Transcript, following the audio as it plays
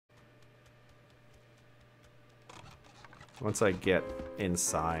Once I get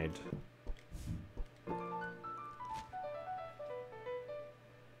inside.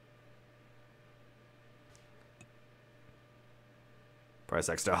 Press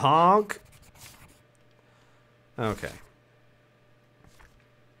X to honk. Okay.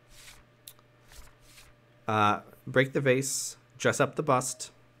 Break the vase. Dress up the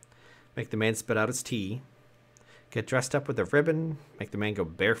bust. Make the man spit out his tea. Get dressed up with a ribbon. Make the man go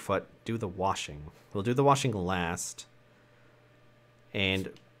barefoot. Do the washing. We'll do the washing last. And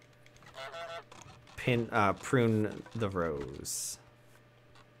prune the rose.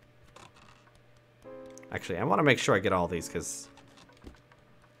 Actually, I want to make sure I get all these because...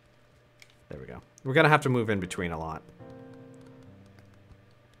 There we go. We're going to have to move in between a lot.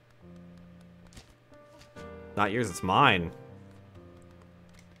 Not yours, it's mine.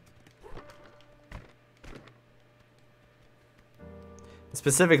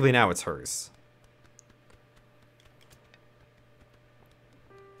 Specifically now it's hers.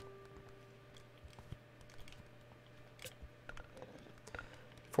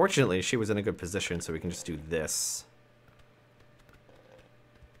 Fortunately, she was in a good position, so we can just do this.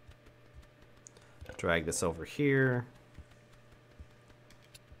 Drag this over here.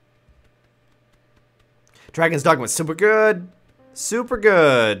 Dragon's Dogma was super good. Super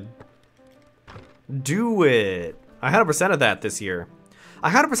good. Do it. I 100%ed that this year.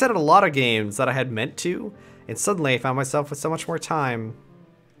 I 100%ed a lot of games that I had meant to, and suddenly I found myself with so much more time.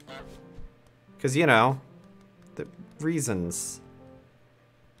 Because, you know, the reasons.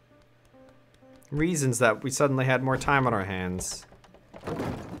 Reasons that we suddenly had more time on our hands.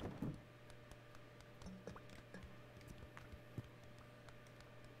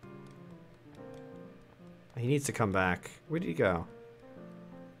 He needs to come back. Where did he go?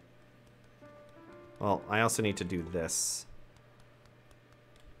 Well, I also need to do this.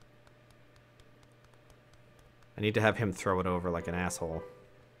 I need to have him throw it over like an asshole.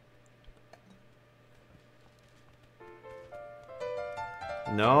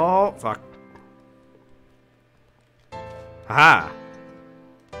 No, fuck. Haha.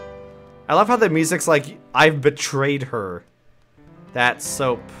 I love how the music's like, I've betrayed her. That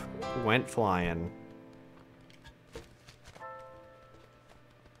soap went flying.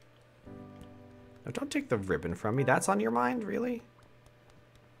 No, don't take the ribbon from me. That's on your mind, really?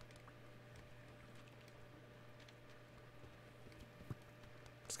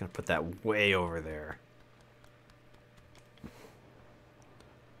 Just gonna put that way over there.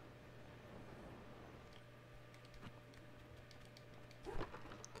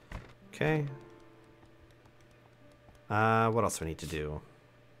 Okay. What else do I need to do?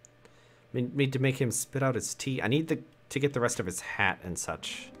 I need to make him spit out his tea. I need to get the rest of his hat and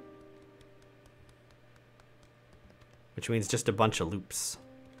such. Which means just a bunch of loops.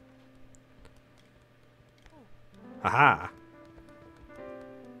 Aha!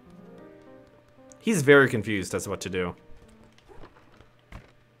 He's very confused as to what to do.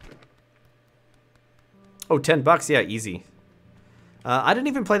 Oh, $10? Yeah, easy. I didn't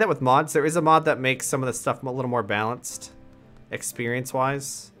even play that with mods. There is a mod that makes some of the stuff a little more balanced,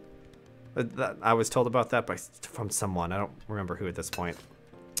 experience-wise. I was told about that from someone. I don't remember who at this point.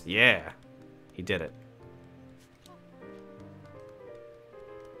 Yeah, he did it.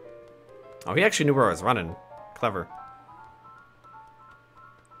 Oh, he actually knew where I was running. Clever.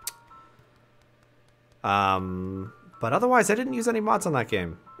 But otherwise, I didn't use any mods on that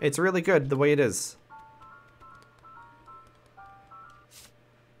game. It's really good the way it is.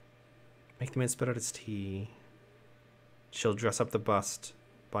 Make the man spit out his tea. She'll dress up the bust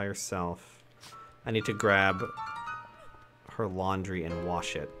by herself. I need to grab her laundry and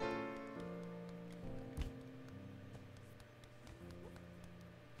wash it.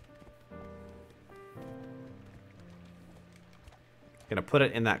 Gonna put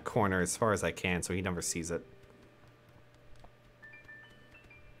it in that corner as far as I can so he never sees it.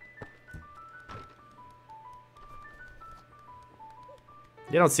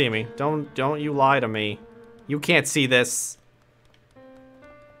 You don't see me. Don't you lie to me. You can't see this.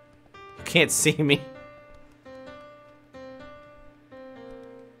 You can't see me.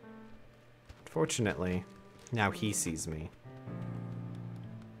 Unfortunately, now he sees me.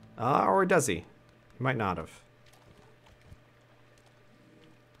 Or does he? He might not have.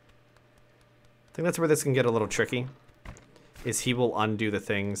 I think that's where this can get a little tricky. Is he will undo the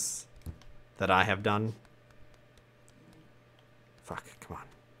things that I have done. Fuck, come on.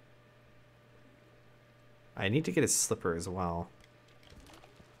 I need to get his slipper as well.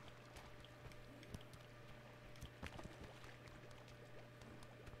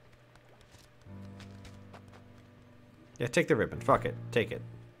 Yeah, take the ribbon. Fuck it. Take it.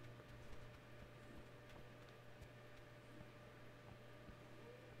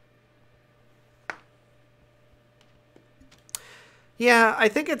 Yeah, I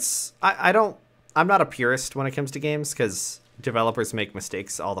think it's... I don't... I'm not a purist when it comes to games, because developers make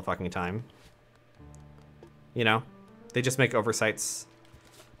mistakes all the fucking time. You know? They just make oversights.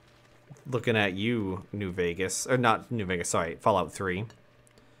 Looking at you, New Vegas. Or not New Vegas, sorry. Fallout 3.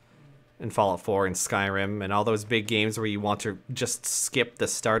 And Fallout 4 and Skyrim. And all those big games where you want to just skip the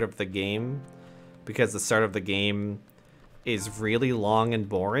start of the game. Because the start of the game is really long and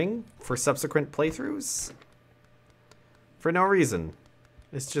boring for subsequent playthroughs. For no reason.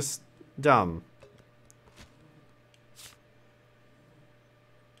 It's just dumb.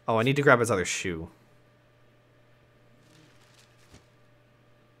 Oh, I need to grab his other shoe.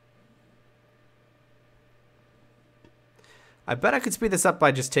 I bet I could speed this up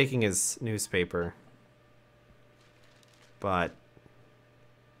by just taking his newspaper. But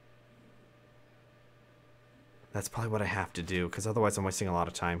that's probably what I have to do, because otherwise I'm wasting a lot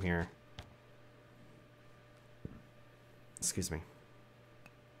of time here. Excuse me.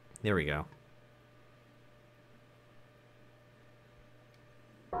 There we go.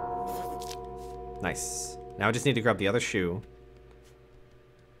 Nice. Now I just need to grab the other shoe.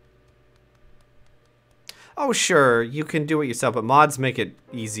 Oh, sure, you can do it yourself, but mods make it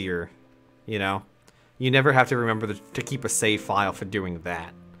easier, you know? You never have to remember to keep a save file for doing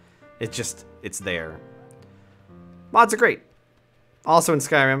that. It's there. Mods are great. Also in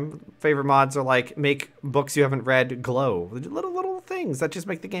Skyrim, favorite mods are like, make books you haven't read glow. Little things that just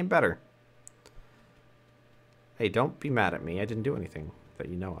make the game better. Hey, don't be mad at me. I didn't do anything that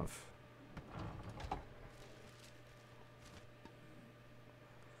you know of.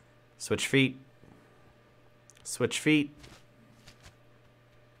 Switch feet. Switch feet.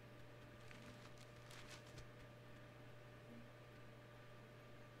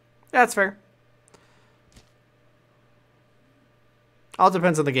 That's fair. All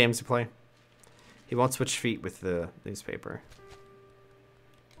depends on the games you play. He won't switch feet with the newspaper.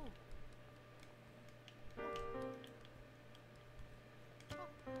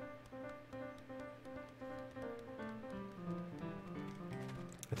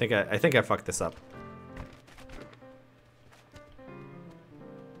 I think I fucked this up.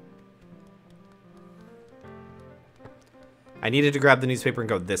 I needed to grab the newspaper and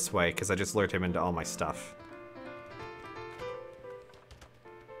go this way because I just lured him into all my stuff.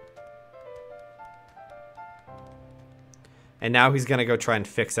 And now he's gonna go try and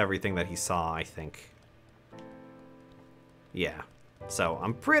fix everything that he saw, I think. Yeah. So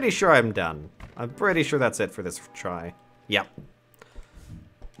I'm pretty sure I'm done. I'm pretty sure that's it for this try. Yep.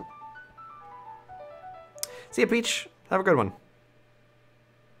 See ya, Peach. Have a good one.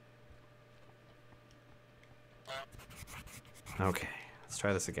 Okay, let's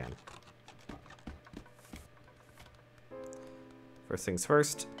try this again. First things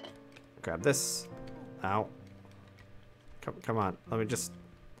first. Grab this. Ow. Come on. Let me just...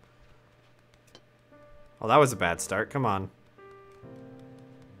 Oh, that was a bad start. Come on.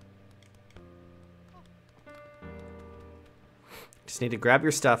 Just need to grab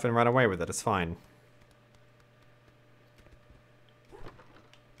your stuff and run away with it. It's fine.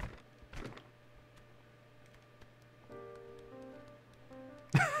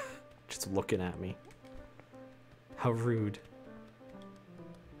 Just looking at me. How rude.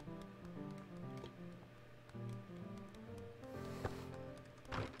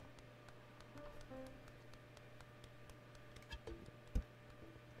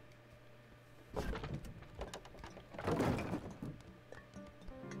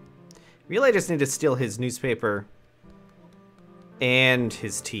 Really, I just need to steal his newspaper and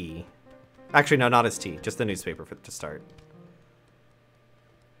his tea. Actually, no, not his tea. Just the newspaper to start.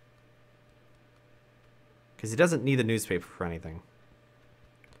 Because he doesn't need the newspaper for anything.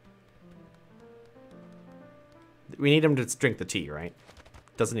 We need him to drink the tea, right?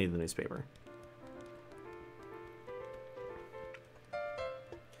 Doesn't need the newspaper.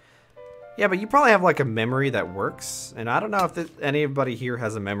 Yeah, but you probably have like a memory that works. And I don't know if anybody here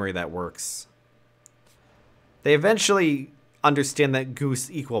has a memory that works. They eventually understand that goose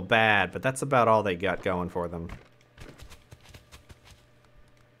equal bad, but that's about all they got going for them.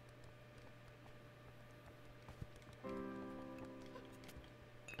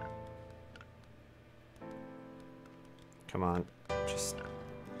 Come on, just...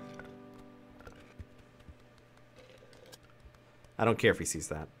 I don't care if he sees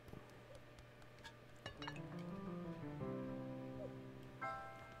that.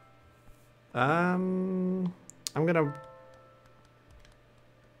 I'm gonna...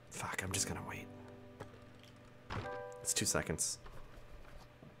 Fuck, I'm just gonna wait. It's 2 seconds.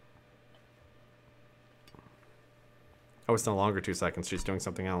 Oh, it's no longer 2 seconds. She's doing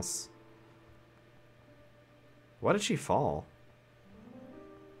something else. Why did she fall?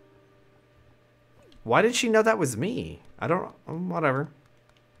 Why did she know that was me? I don't... whatever.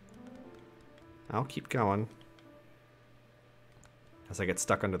 I'll keep going. As I get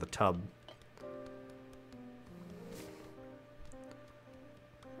stuck under the tub.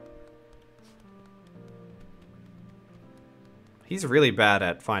 He's really bad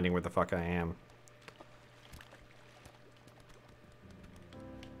at finding where the fuck I am.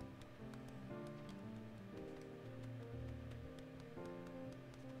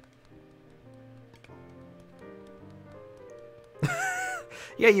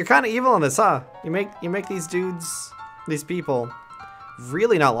 Yeah, you're kind of evil in this, huh? You make these dudes, these people,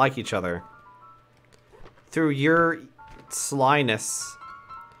 really not like each other. Through your slyness.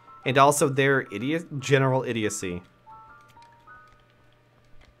 And also their general idiocy.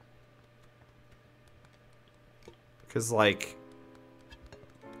 Because, like,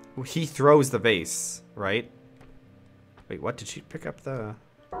 he throws the vase, right? Wait, what? Did she pick up the...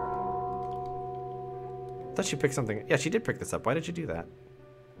 I thought she picked something. Yeah, she did pick this up. Why did you do that?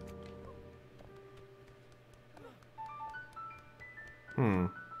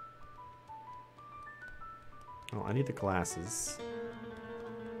 Oh, I need the glasses.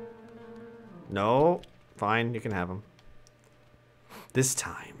 No. Fine, you can have them. This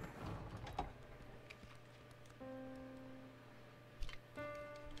time.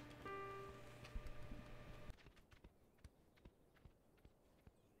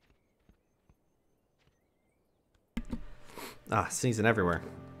 Ah, sneezing everywhere.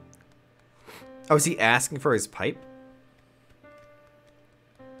 Oh, is he asking for his pipe?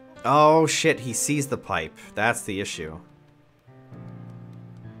 Oh, shit, he sees the pipe. That's the issue.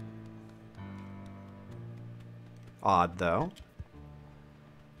 Odd, though.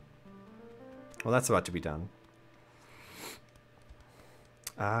 Well, that's about to be done.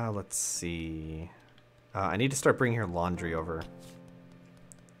 Let's see. I need to start bringing her laundry over.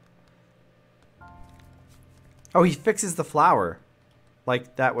 Oh, he fixes the flower.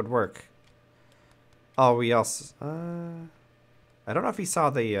 Like, that would work. Oh, we also... I don't know if he saw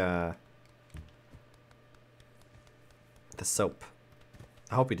the soap.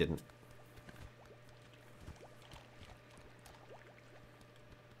 I hope he didn't.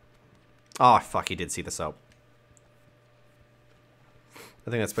 Oh, fuck, he did see the soap. I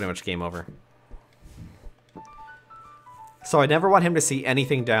think that's pretty much game over. So I never want him to see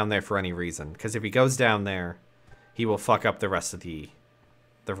anything down there for any reason. Because if he goes down there, he will fuck up the rest of the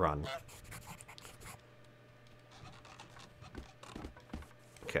run.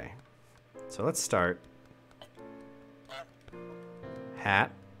 Okay. So let's start.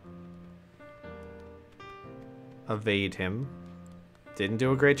 Hat. Evade him. Didn't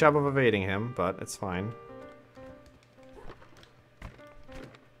do a great job of evading him, but it's fine.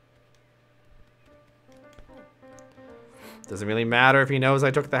 Doesn't really matter if he knows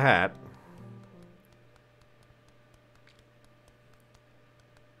I took the hat.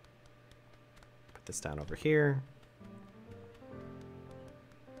 Put this down over here.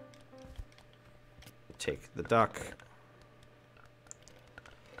 Take the duck.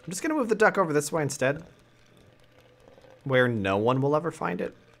 I'm just gonna move the duck over this way instead. Where no one will ever find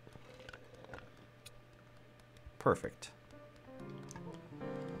it. Perfect.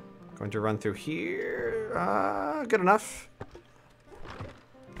 Going to run through here. Good enough.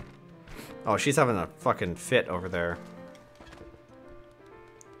 Oh, she's having a fucking fit over there.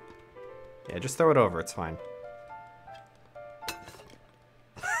 Yeah, just throw it over. It's fine.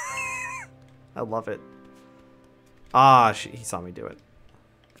 I love it. Ah, he saw me do it.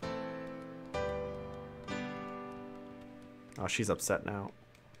 Oh, she's upset now.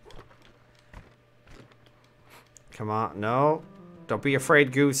 Come on. No. Don't be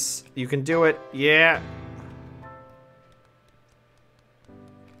afraid, Goose. You can do it. Yeah.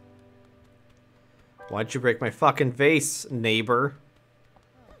 Why'd you break my fucking vase, neighbor?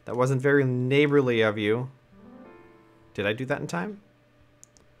 That wasn't very neighborly of you. Did I do that in time?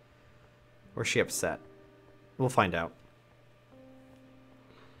 Or is she upset? We'll find out.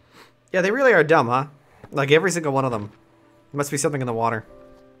 Yeah, they really are dumb, huh? Like every single one of them. Must be something in the water.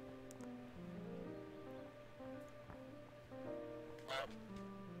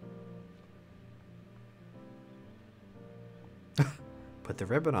 Put the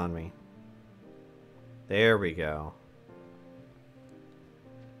ribbon on me. There we go.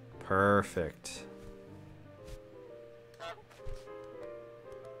 Perfect.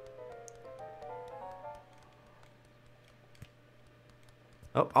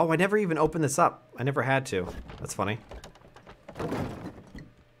 Oh, I never even opened this up. I never had to. That's funny.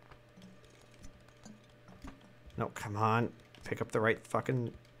 No, come on. Pick up the right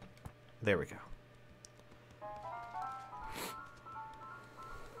fucking... There we go.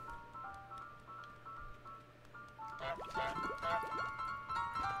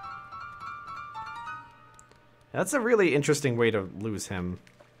 That's a really interesting way to lose him.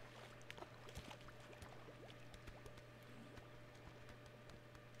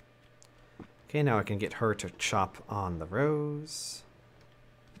 Okay, now I can get her to chop on the rose.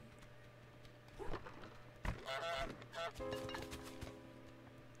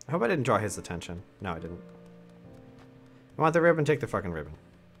 I hope I didn't draw his attention. No, I didn't. You want the ribbon? Take the fucking ribbon.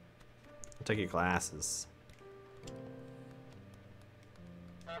 I'll take your glasses.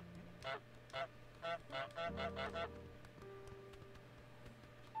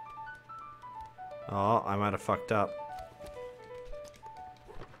 Oh, I might have fucked up.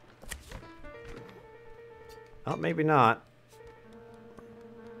 Oh, maybe not.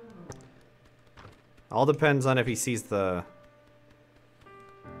 All depends on if he sees the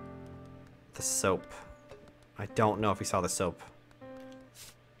soap. I don't know if he saw the soap.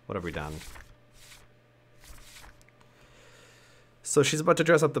 What have we done? So she's about to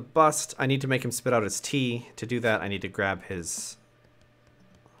dress up the bust. I need to make him spit out his tea. To do that, I need to grab his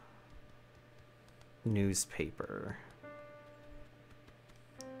newspaper.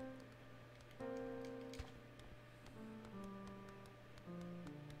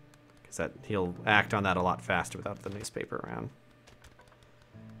 Because that he'll act on that a lot faster without the newspaper around.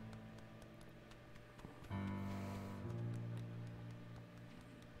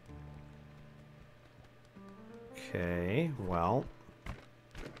 Okay, well.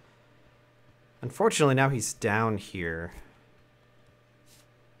 Unfortunately, now he's down here.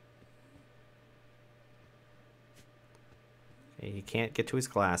 Okay, he can't get to his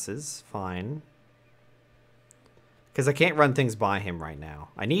glasses. Fine. Because I can't run things by him right now.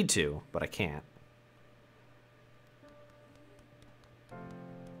 I need to, but I can't.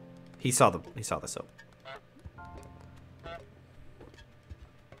 He saw the soap.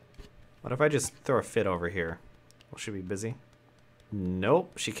 What if I just throw a fit over here? Will she be busy?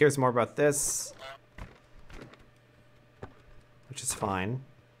 Nope. She cares more about this. Which is fine.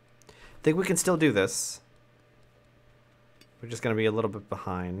 I think we can still do this. We're just going to be a little bit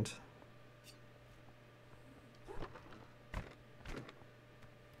behind.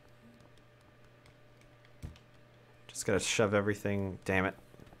 Just got to shove everything. Damn it.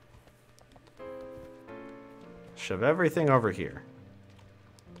 Shove everything over here.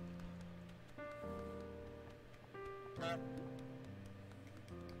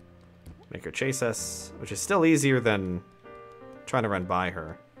 Make her chase us, which is still easier than trying to run by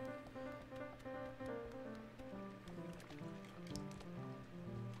her.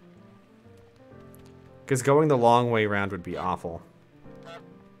 Because going the long way around would be awful.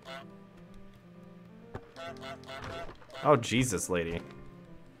 Oh, Jesus, lady.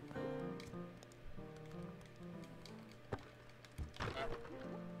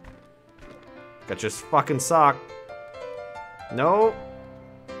 Got your fucking sock. No.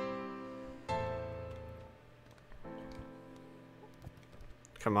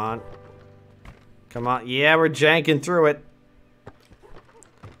 Come on. Come on. Yeah, we're janking through it.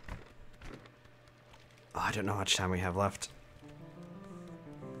 Oh, I don't know how much time we have left.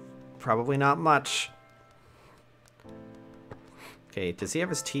 Probably not much. Okay, does he have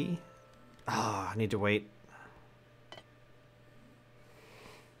his tea? Oh, I need to wait.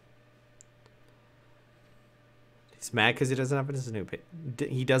 He's mad because he doesn't have his newspaper.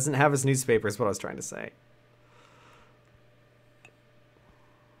 He doesn't have his newspaper is what I was trying to say.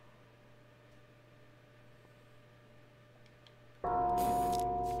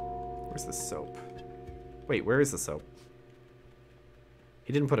 Where's the soap? Wait, where is the soap?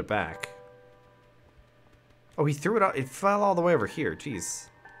 He didn't put it back. Oh, he threw it out. It fell all the way over here. Jeez.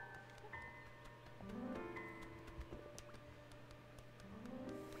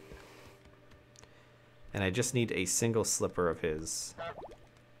 And I just need a single slipper of his.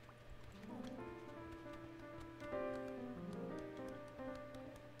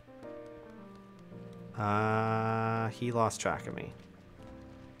 He lost track of me.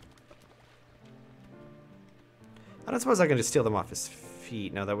 I don't suppose I can just steal them off his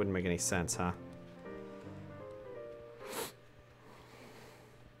feet. No, that wouldn't make any sense, huh?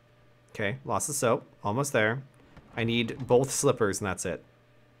 Okay, lost the soap. Almost there. I need both slippers and that's it.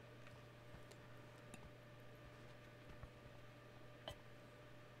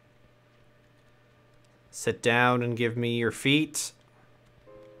 Sit down and give me your feet.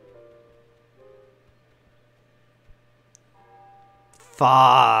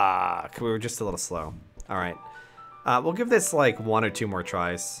 Fuck. We were just a little slow. Alright. We'll give this like 1 or 2 more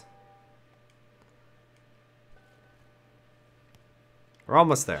tries. We're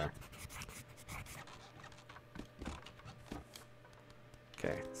almost there.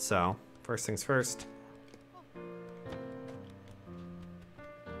 Okay, so first things first.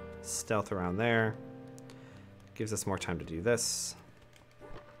 Stealth around there. Gives us more time to do this.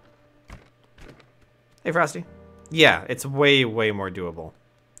 Hey, Frosty. Yeah, it's way, way more doable.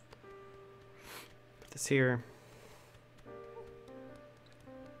 Put this here.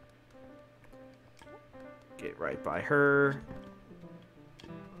 Get right by her.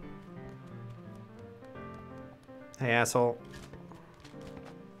 Hey, asshole.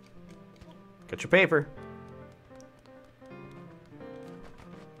 Got your paper.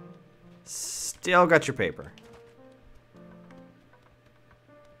 Still got your paper.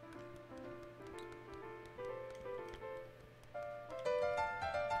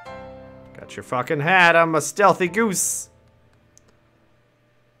 Got your fucking hat. I'm a stealthy goose.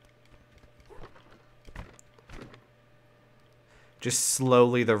 Just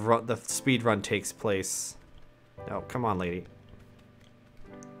slowly the speed run takes place. Oh, come on, lady.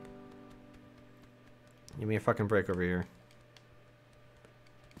 Give me a fucking break over here.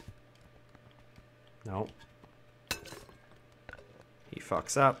 Nope. He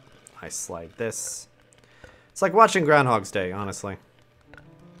fucks up. I slide this. It's like watching Groundhog's Day, honestly.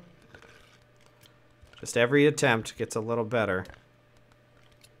 Just every attempt gets a little better.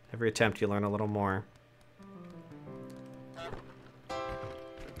 Every attempt you learn a little more.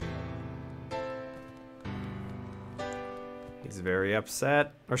 He's very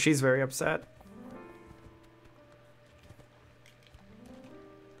upset. Or she's very upset.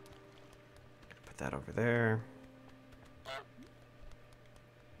 Put that over there.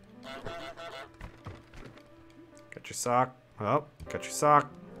 Got your sock. Oh, got your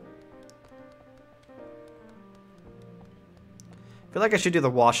sock. I feel like I should do the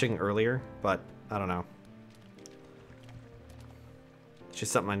washing earlier, but I don't know. It's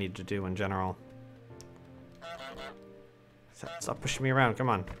just something I need to do in general. Stop pushing me around, come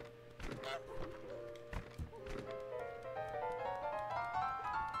on.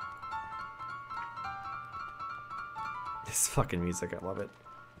 This fucking music, I love it.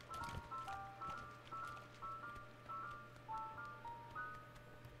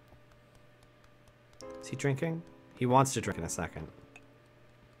 Is he drinking? He wants to drink in a second.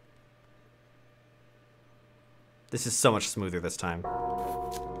 This is so much smoother this time.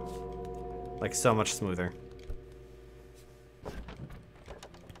 Like, so much smoother.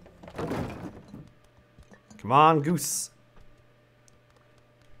 Come on, goose.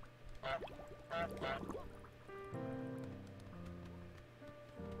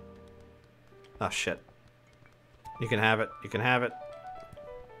 Oh, shit. You can have it. You can have it.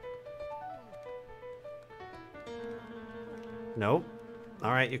 Nope.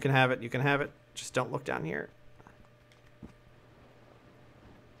 Alright, you can have it. You can have it. Just don't look down here.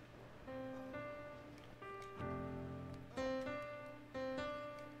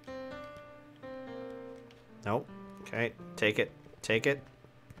 Nope. Okay, take it. Take it.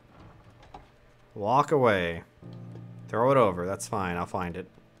 Walk away. Throw it over. That's fine. I'll find it.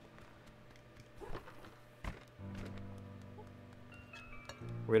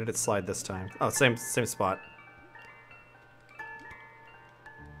 Where did it slide this time? Oh, same spot.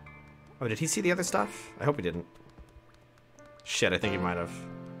 Oh, did he see the other stuff? I hope he didn't. Shit, I think he might have.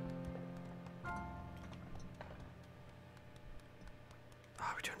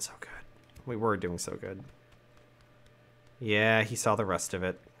 Oh, we're doing so good. We were doing so good. Yeah, he saw the rest of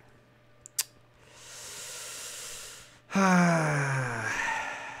it. I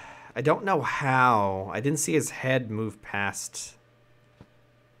don't know how. I didn't see his head move past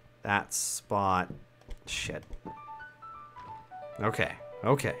that spot. Shit. Okay,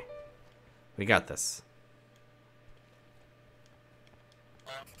 okay. We got this.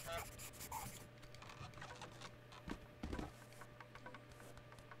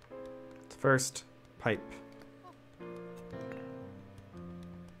 First, pipe.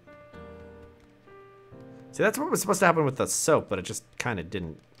 See, that's what was supposed to happen with the soap, but it just kind of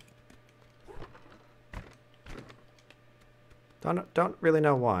didn't. Don't really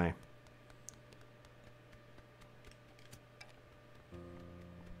know why.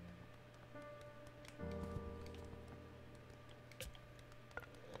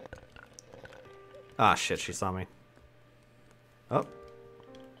 Ah, shit, she saw me. Oh.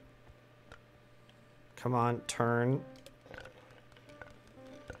 Come on, turn.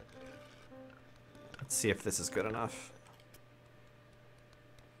 Let's see if this is good enough.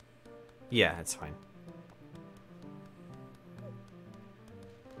 Yeah, it's fine.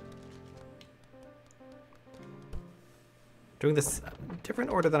 Doing this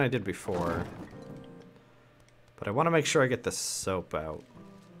different order than I did before. But I want to make sure I get the soap out.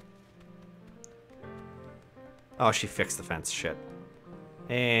 Oh, she fixed the fence. Shit.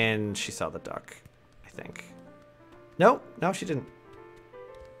 And she saw the duck, I think. No, no, she didn't.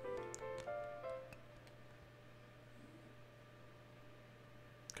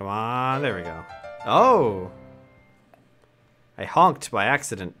 Come on, there we go. Oh! I honked by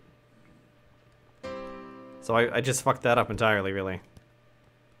accident. So I just fucked that up entirely, really.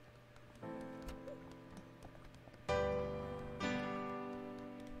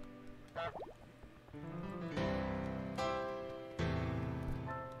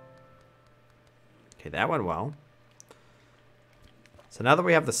 Okay, that went well. So now that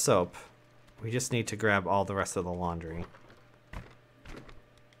we have the soap, we just need to grab all the rest of the laundry.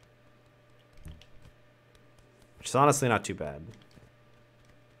 Which is honestly not too bad.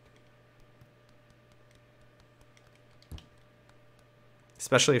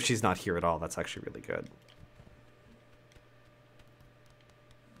 Especially if she's not here at all, that's actually really good.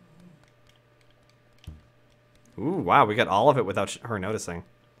 Ooh, wow, we got all of it without her noticing.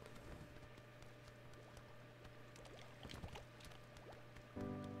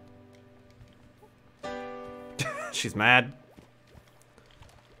 She's mad.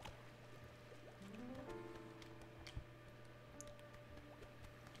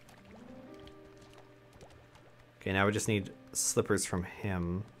 Okay, now we just need slippers from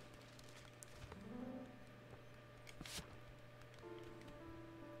him.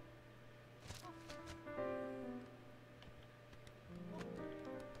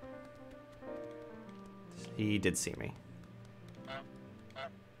 He did see me.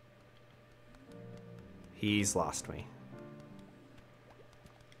 He's lost me.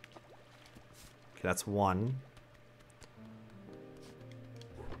 Okay, that's one.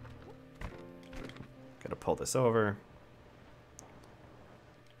 Gotta pull this over.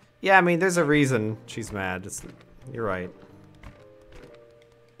 Yeah, I mean, there's a reason she's mad. You're right.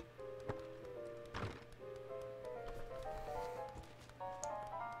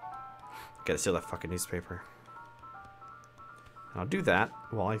 Gotta steal that fucking newspaper. I'll do that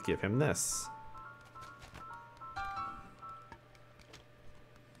while I give him this.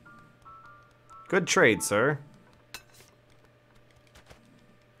 Good trade, sir.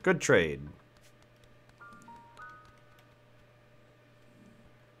 Good trade.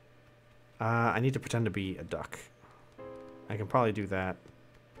 I need to pretend to be a duck. I can probably do that.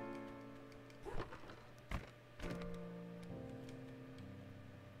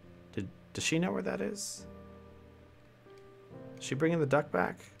 Does she know where that is? Is she bringing the duck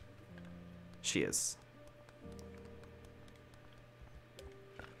back? She is.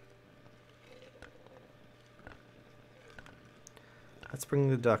 Let's bring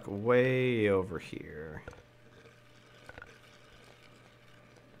the duck way over here.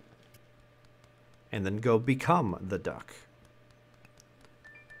 And then go become the duck.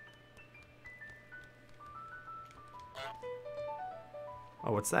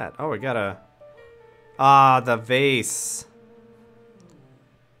 Oh, what's that? Oh, we gotta... Ah, the vase.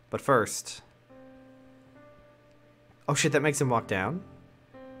 But first... Oh shit, that makes him walk down?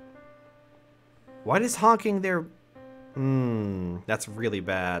 Why does honking there... that's really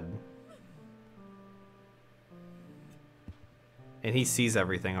bad. And he sees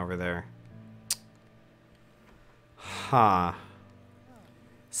everything over there. Huh.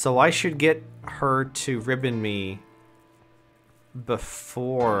 So I should get her to ribbon me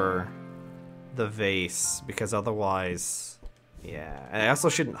before the vase, because otherwise... Yeah. And I also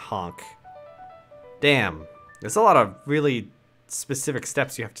shouldn't honk. Damn. There's a lot of really specific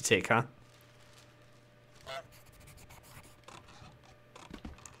steps you have to take, huh?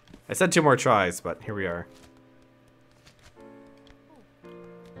 I said 2 more tries, but here we are.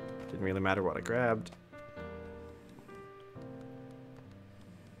 Didn't really matter what I grabbed.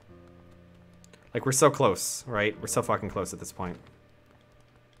 Like, we're so close, right? We're so fucking close at this point.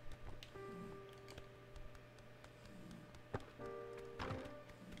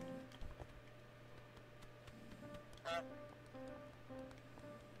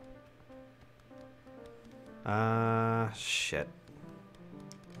 Shit.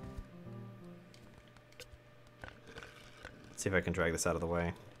 Let's see if I can drag this out of the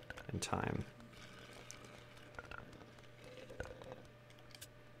way in time.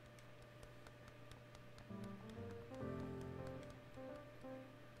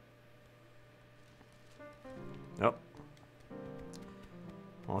 Nope.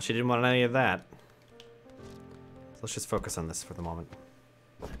 Well, she didn't want any of that. So let's just focus on this for the moment.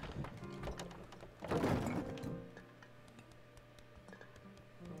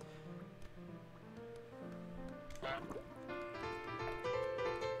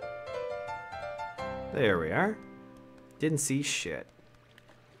 There we are. Didn't see shit.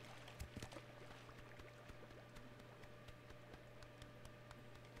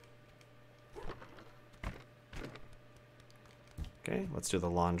 Okay, let's do the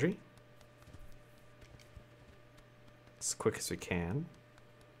laundry. As quick as we can.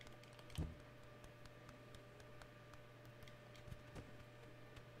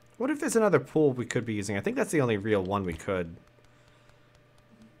 What if there's another pool we could be using? I think that's the only real one we could.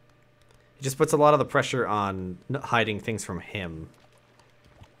 It just puts a lot of the pressure on hiding things from him.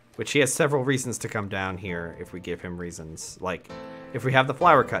 Which he has several reasons to come down here if we give him reasons. Like, if we have the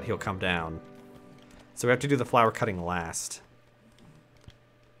flower cut, he'll come down. So we have to do the flower cutting last.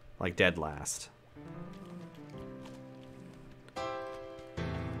 Like, dead last.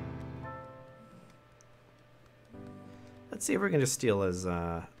 Let's see if we can just steal his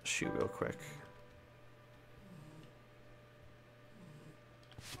shoe real quick.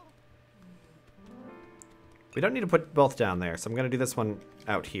 We don't need to put both down there, so I'm going to do this one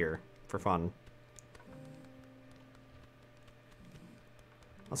out here for fun.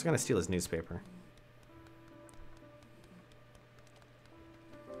 Also going to steal his newspaper.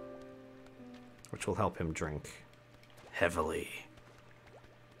 Which will help him drink heavily.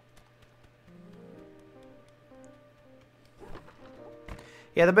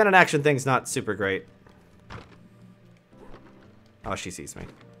 Yeah, the Bennett action thing's not super great. Oh, she sees me.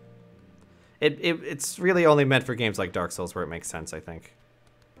 It's really only meant for games like Dark Souls where it makes sense, I think.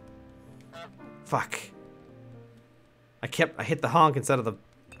 Fuck. I hit the honk instead of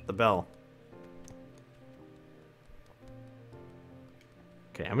the bell.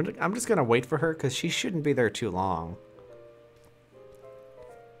 Okay, I'm just gonna wait for her because she shouldn't be there too long.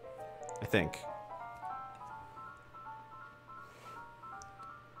 I think.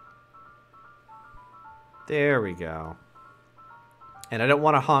 There we go. And I don't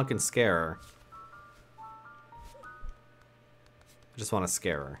want to honk and scare her. I just want to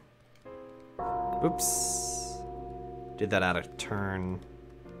scare her. Oops. Did that out of turn.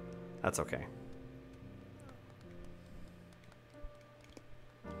 That's okay.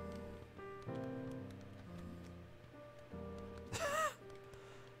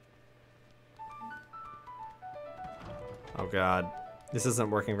 Oh god. This isn't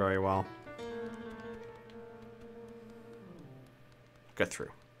working very well. Get through.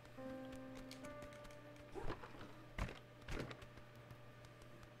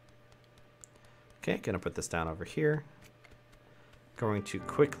 Okay, gonna put this down over here. Going to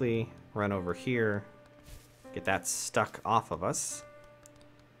quickly run over here. Get that stuck off of us.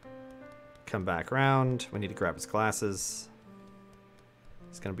 Come back around. We need to grab his glasses.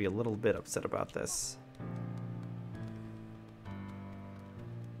 He's gonna be a little bit upset about this.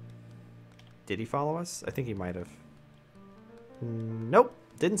 Did he follow us? I think he might have. Nope,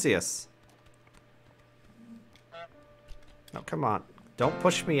 didn't see us. No, come on. Don't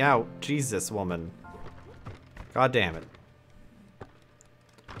push me out. Jesus, woman. God damn it.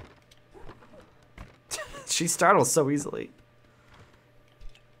 She startles so easily.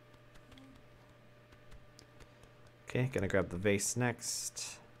 Okay, gonna grab the vase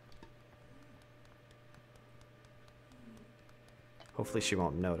next. Hopefully she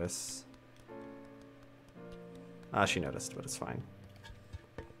won't notice. She noticed, but it's fine.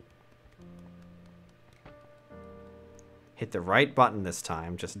 Hit the right button this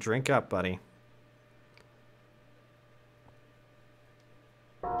time. Just drink up, buddy.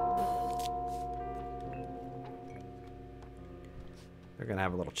 They're gonna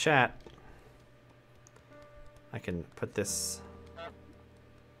have a little chat. I can put this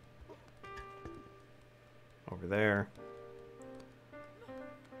over there.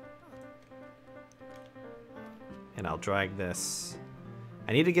 And I'll drag this.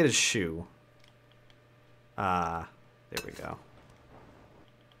 I need to get his shoe. There we go.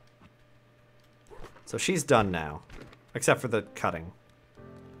 So she's done now. Except for the cutting.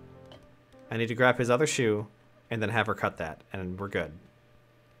 I need to grab his other shoe and then have her cut that. And we're good.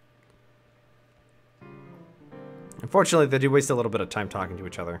 Unfortunately, they do waste a little bit of time talking to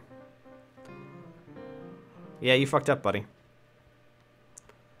each other. Yeah, you fucked up, buddy.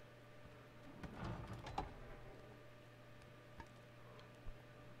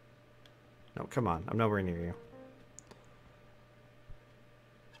 No, come on. I'm nowhere near you.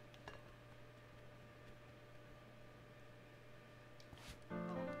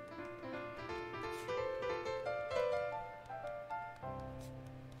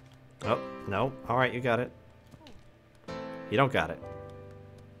 Oh, no. All right, you got it. You don't got it.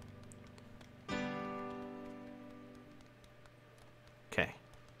 Okay.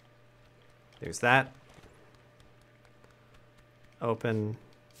 There's that. Open.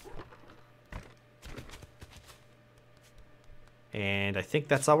 And I think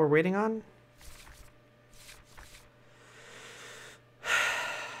that's all we're waiting on.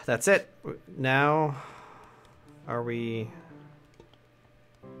 That's it. Now, are we...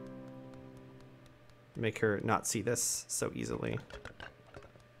 Make her not see this so easily.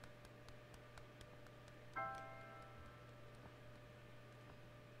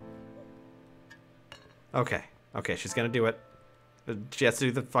 Okay. Okay, she's gonna do it. She has to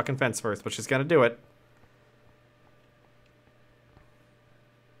do the fucking fence first, but she's gonna do it.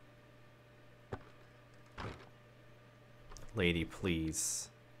 Lady, please.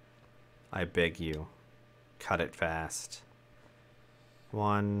 I beg you. Cut it fast.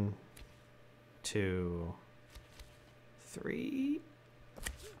 1, 2, 3.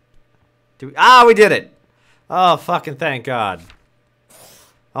 We did it! Oh, fucking thank God.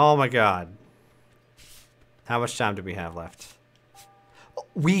 Oh my God. How much time do we have left?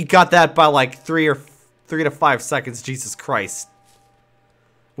 We got that by like 3 to 5 seconds. Jesus Christ.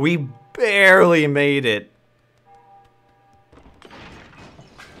 We barely made it.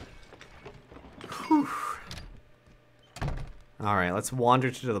 Whew. All right, let's wander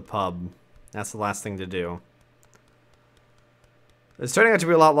to the pub. That's the last thing to do. It's turning out to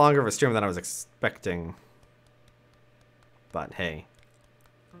be a lot longer of a stream than I was expecting. But hey.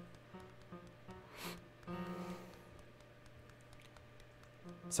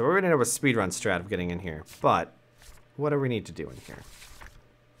 So we're going to have a speedrun strat of getting in here. But what do we need to do in here?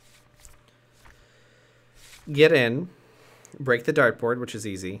 Get in. Break the dartboard, which is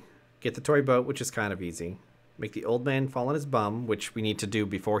easy. Get the toy boat, which is kind of easy. Make the old man fall on his bum, which we need to do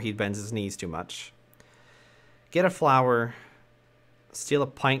before he bends his knees too much. Get a flower. Steal a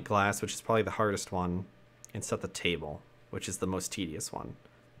pint glass, which is probably the hardest one. And set the table, which is the most tedious one.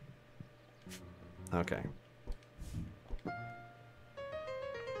 Okay.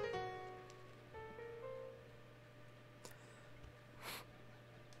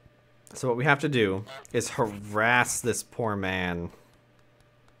 So what we have to do is harass this poor man.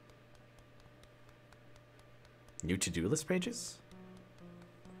 New to-do list pages?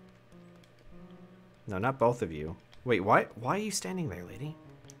 No, not both of you. Wait, why are you standing there, lady?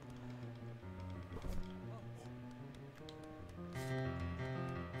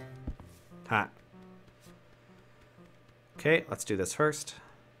 Ha. Okay, let's do this first.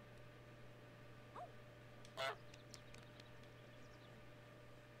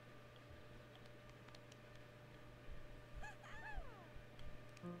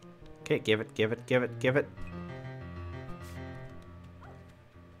 Okay, give it, give it, give it, give it.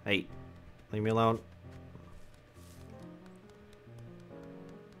 Hey, leave me alone.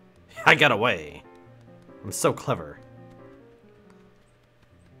 I got away. I'm so clever.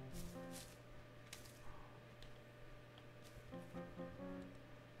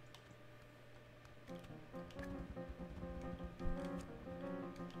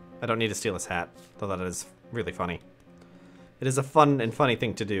 I don't need to steal his hat, though that is really funny. It is a fun and funny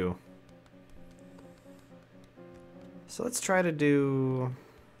thing to do. So let's try to do...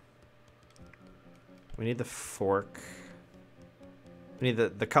 We need the fork. We need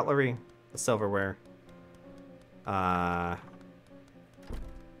the cutlery, the silverware. Let's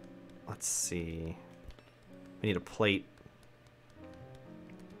see. We need a plate.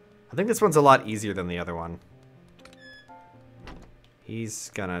 I think this one's a lot easier than the other one.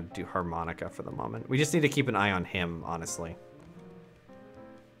 He's gonna do harmonica for the moment. We just need to keep an eye on him, honestly.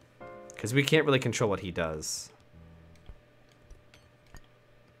 Because we can't really control what he does.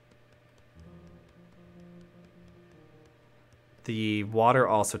 The water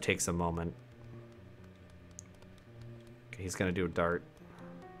also takes a moment. Okay, he's gonna do a dart.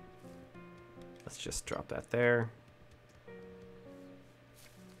 Let's just drop that there.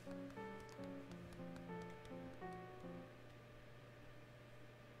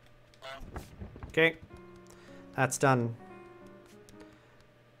 Okay, that's done.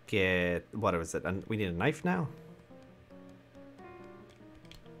 Get, what was it? We need a knife now?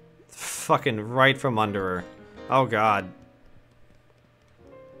 Fucking right from under her. Oh God.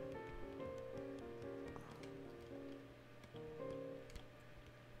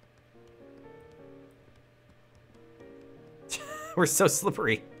 We're so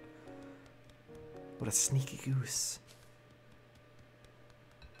slippery. What a sneaky goose.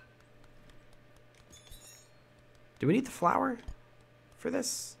 Do we need the flour for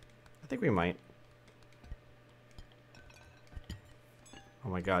this? I think we might. Oh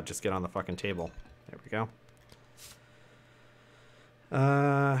my God, just get on the fucking table. There we go.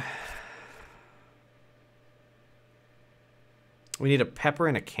 We need a pepper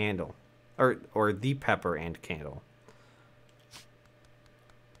and a candle. Or the pepper and candle.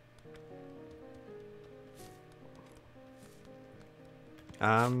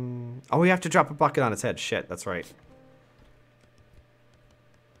 Oh, we have to drop a bucket on its head. Shit, that's right.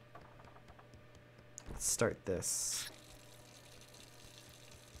 Let's start this.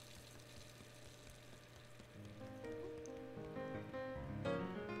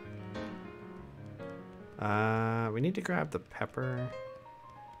 We need to grab the pepper.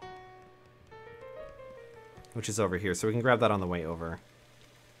 which is over here, so we can grab that on the way over.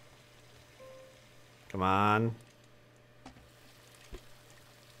 Come on.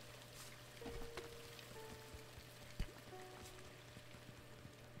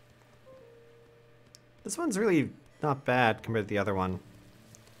 This one's really not bad compared to the other one.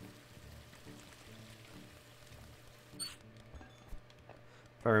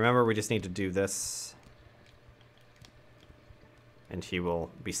 If I remember, we just need to do this. And he will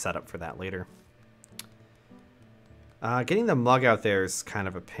be set up for that later. Getting the mug out there is kind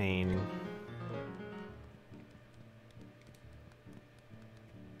of a pain.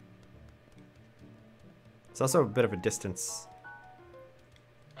 It's also a bit of a distance.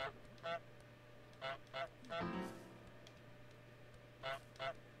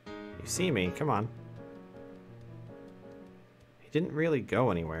 You see me, come on. He didn't really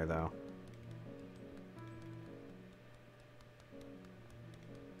go anywhere, though.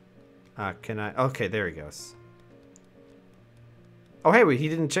 Can I? Okay, there he goes. Oh, hey, he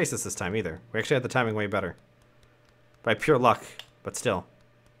didn't chase us this time either. We actually had the timing way better. By pure luck, but still.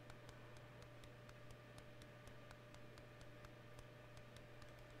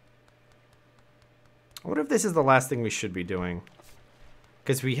 I wonder if this is the last thing we should be doing.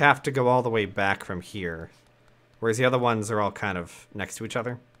 Because we have to go all the way back from here. Whereas the other ones are all kind of next to each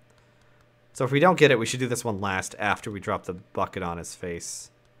other. So if we don't get it, we should do this one last after we drop the bucket on his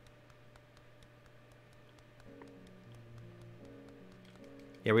face.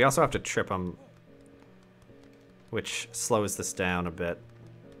 Yeah, we also have to trip him, which slows this down a bit.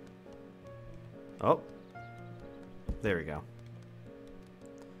 Oh. There we go.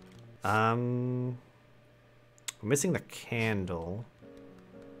 We're missing the candle,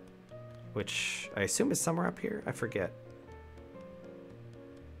 which I assume is somewhere up here. I forget.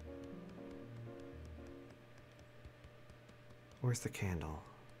 Where's the candle?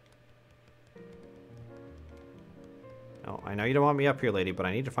 Oh, I know you don't want me up here, lady, but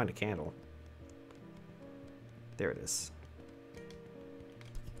I need to find a candle. There it is.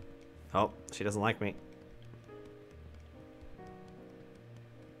 Oh, she doesn't like me.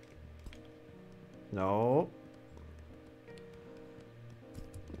 No.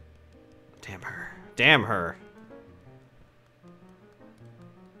 Damn her. Damn her.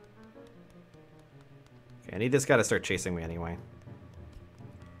 Okay, I need this guy to start chasing me anyway.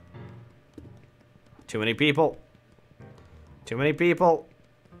 Too many people. Too many people.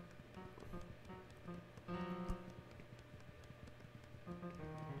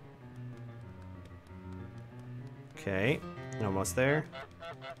 Okay, almost there.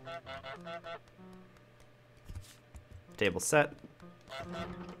 Table set.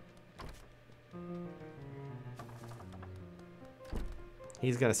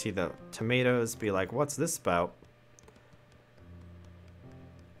 He's gonna see the tomatoes, be like, what's this about?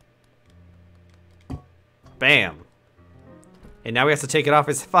 Bam. And now he has to take it off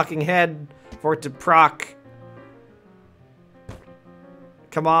his fucking head for it to proc.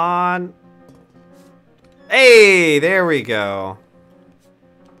 Come on. Hey, there we go.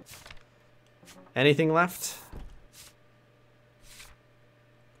 Anything left?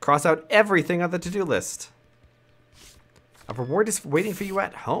 Cross out everything on the to-do list. A reward is waiting for you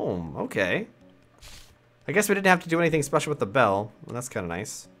at home. Okay. I guess we didn't have to do anything special with the bell. Well, that's kind of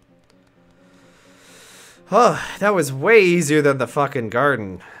nice. Oh, that was way easier than the fucking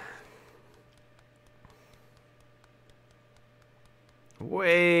garden.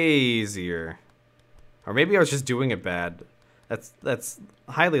 Way easier. Or maybe I was just doing it bad. That's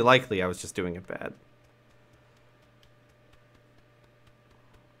highly likely I was just doing it bad.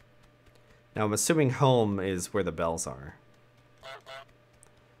 Now I'm assuming home is where the bells are.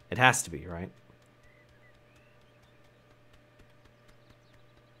 It has to be, right?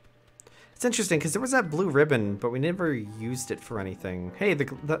 It's interesting because there was that blue ribbon, but we never used it for anything. Hey,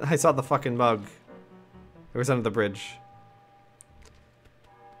 I saw the fucking mug. It was under the bridge.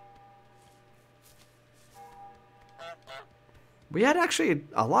 We had actually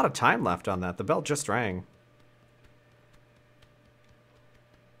a lot of time left on that. The bell just rang.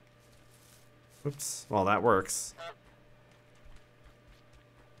 Oops. Well, that works.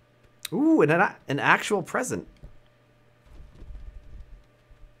 Ooh, and an actual present.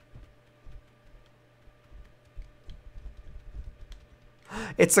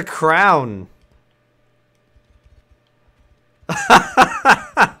 It's a crown.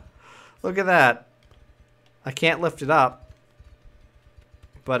 Look at that. I can't lift it up.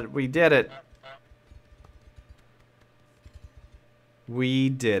 But we did it. We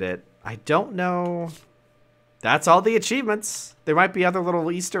did it. I don't know. That's all the achievements. There might be other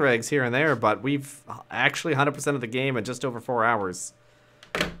little Easter eggs here and there, but we've actually 100% of the game in just over 4 hours.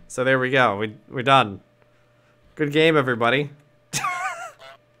 So there we go. We're done. Good game, everybody.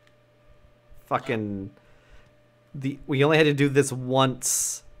 Fucking... We only had to do this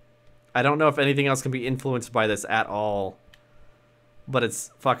once. I don't know if anything else can be influenced by this at all. But it's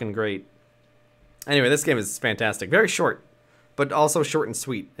fucking great. Anyway, this game is fantastic. Very short, but also short and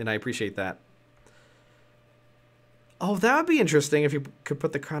sweet, and I appreciate that. Oh, that would be interesting if you could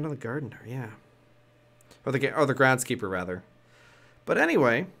put the crown on the gardener, yeah. Or the groundskeeper, rather. But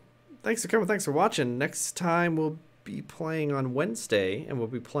anyway, thanks for coming, thanks for watching. Next time we'll be playing on Wednesday, and we'll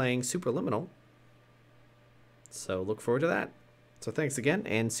be playing Superliminal. So look forward to that. So thanks again,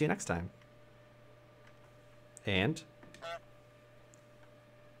 and see you next time. And...